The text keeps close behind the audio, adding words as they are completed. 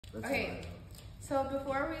That's Okay, so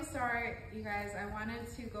before we start, you guys, I wanted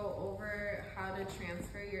to go over how to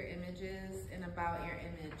transfer your images and about your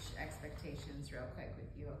image expectations real quick with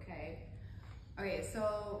you, okay? Okay,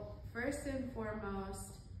 so first and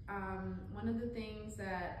foremost, one of the things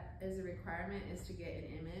that is a requirement is to get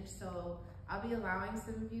an image. So I'll be allowing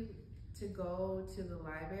some of you to go to the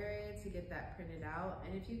library to get that printed out.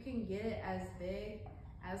 And if you can get it as big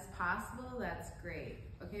as possible, that's great.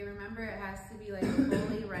 Okay, remember it has to be like a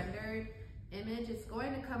fully rendered image. It's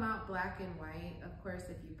going to come out black and white, of course,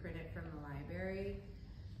 if you print it from the library.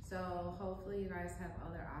 So hopefully you guys have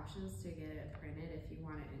other options to get it printed if you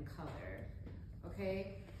want it in color.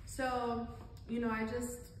 Okay, so, you know, I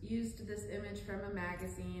just used this image from a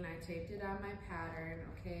magazine. I taped it on my pattern,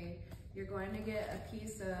 okay? You're going to get a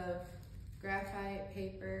piece of graphite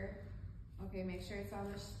paper. Okay, make sure it's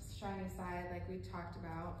on the shiny side like we talked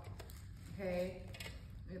about, okay?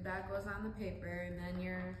 That goes on the paper, and then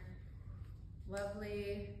your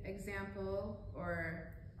lovely example or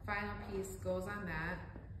final piece goes on that.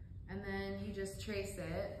 And then you just trace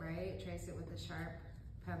it, right? Trace it with a sharp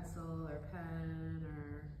pencil or pen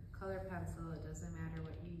or color pencil, it doesn't matter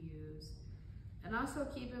what you use. And also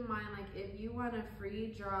keep in mind, like if you want to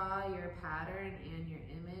free draw your pattern and your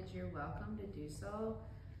image, you're welcome to do so.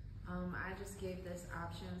 I just gave this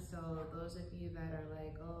option, so those of you that are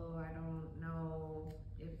like, oh, I don't know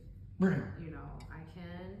if, you know, I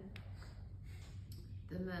can,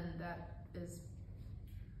 then that is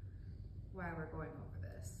why we're going over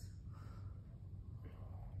this.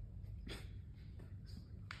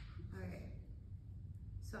 Okay,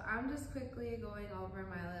 so I'm just quickly going over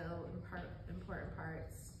my little important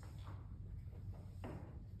parts.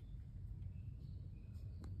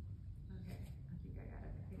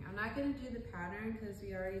 I'm not going to do the pattern because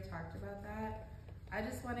we already talked about that. I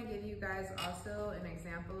just want to give you guys also an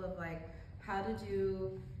example of like how to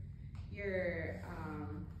do your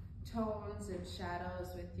tones and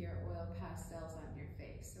shadows with your oil pastels on your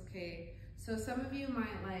face, okay? So some of you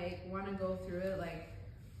might like want to go through it like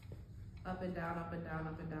up and down, up and down,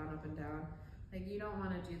 up and down, up and down. Like you don't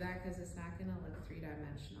want to do that because it's not going to look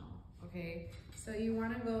three-dimensional. Okay, so you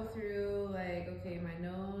want to go through like, okay, my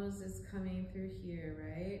nose is coming through here,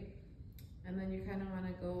 right? And then you kind of want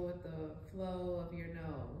to go with the flow of your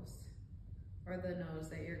nose, or the nose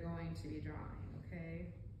that you're going to be drawing, okay?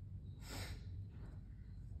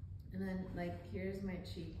 And then like, here's my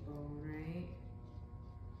cheekbone, right?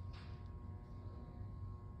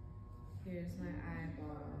 Here's my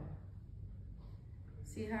eyeball.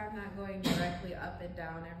 See how I'm not going directly up and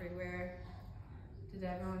down everywhere? Did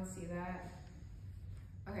everyone see that?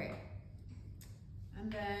 Okay. And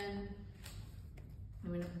then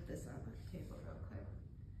I'm gonna put this on the table real quick.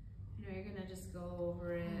 You know, you're gonna just go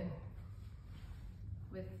over it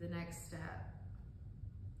with the next step.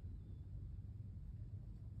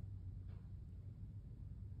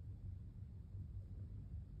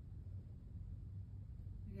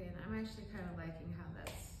 Okay, and I'm actually kind of liking how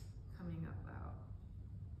that's coming up out.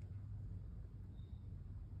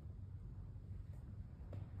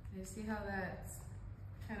 You see how that's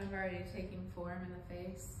kind of already taking form in the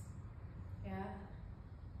face? Yeah?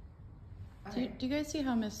 Okay. Do you guys see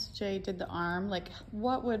how Miss J did the arm? Like,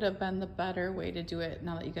 what would have been the better way to do it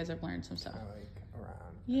now that you guys have learned some stuff? Like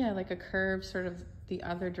around. Yeah, like a curve sort of the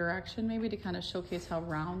other direction maybe to kind of showcase how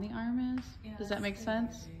round the arm is. Yeah, does that make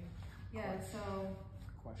sense? Yeah, so.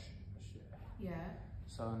 Question, shit. Yeah.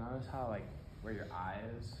 So notice how like where your eye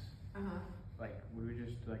is, like would we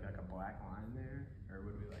just do like a black line there, or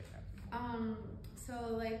would we like have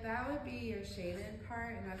so like that would be your shaded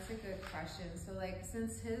part, and that's a good question. So like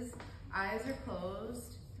since his eyes are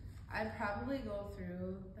closed, I'd probably go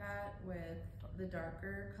through that with the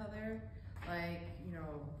darker color, like, you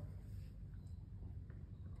know,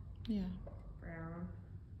 yeah, brown.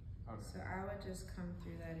 Okay. So I would just come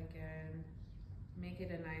through that again, make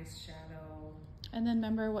it a nice shadow. And then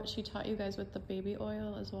remember what she taught you guys with the baby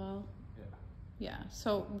oil as well? Yeah,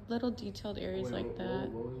 so little detailed areas like that.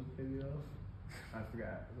 What was the baby oil? I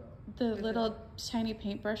forgot. The little tiny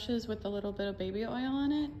paintbrushes with a little bit of baby oil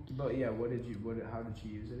on it. But yeah, how did she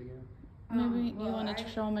use it again? Maybe well, you want to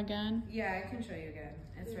show them again? Yeah, I can show you again.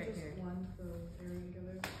 It's right here. One the area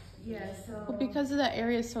together. Yeah, so. Well, because of that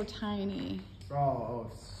area is so tiny. Oh,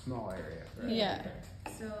 small area. Right? Yeah.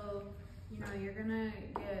 Okay. So, you know, you're gonna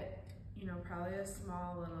get, you know, probably a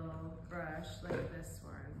small little brush like this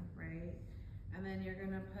one, right? And then you're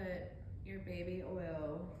gonna put your baby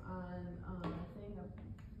oil on a thing of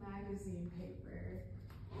magazine paper.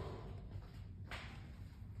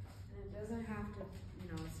 And it doesn't have to, you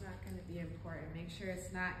know, it's not gonna be important. Make sure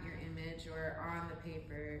it's not your image or on the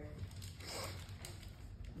paper.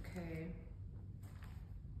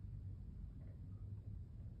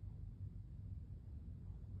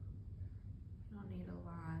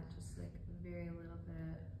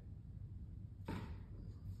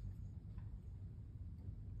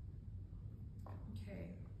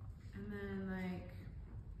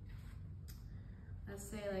 let's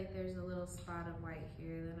say like there's a little spot of white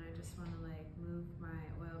here, then I just want to like move my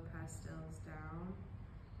oil pastels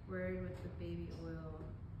downward with the baby oil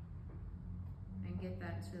and get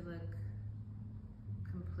that to look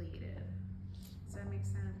completed. Does that make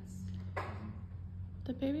sense?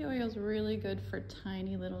 The baby oil is really good for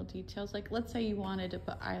tiny little details. Like let's say you wanted to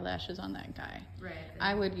put eyelashes on that guy. Right.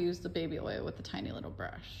 I would use the baby oil with the tiny little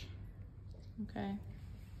brush. Okay.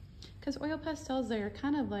 Because oil pastels, they're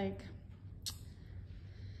kind of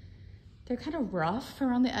rough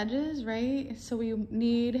around the edges, right? So we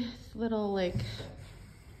need little like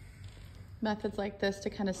methods like this to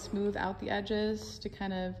kind of smooth out the edges, to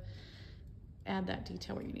kind of add that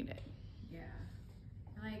detail where you need it. Yeah.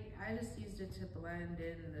 And like I just used it to blend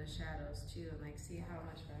in the shadows too, and like see how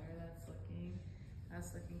much better that's looking.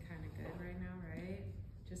 That's looking kind of good right now, right?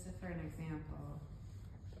 Just for an example.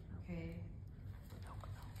 Okay.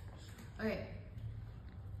 Okay.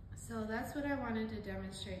 So that's what I wanted to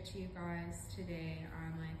demonstrate to you guys today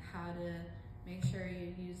on like how to make sure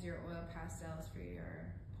you use your oil pastels for your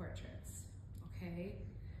portraits. Okay.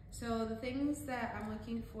 So the things that I'm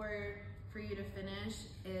looking for you to finish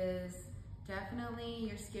is definitely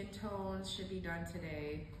your skin tones should be done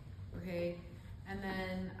today. Okay. And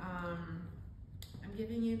then I'm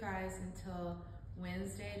giving you guys until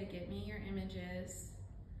Wednesday to get me your images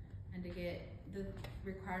and to get the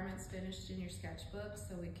requirements finished in your sketchbook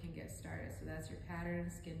so we can get started. So that's your pattern,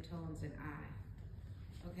 skin tones, and eye.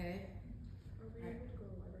 Okay? Are we able to go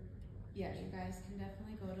to the library? Yeah, you guys can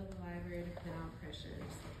definitely go to the library to print out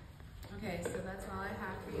pictures. Okay, so that's all I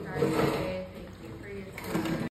have for you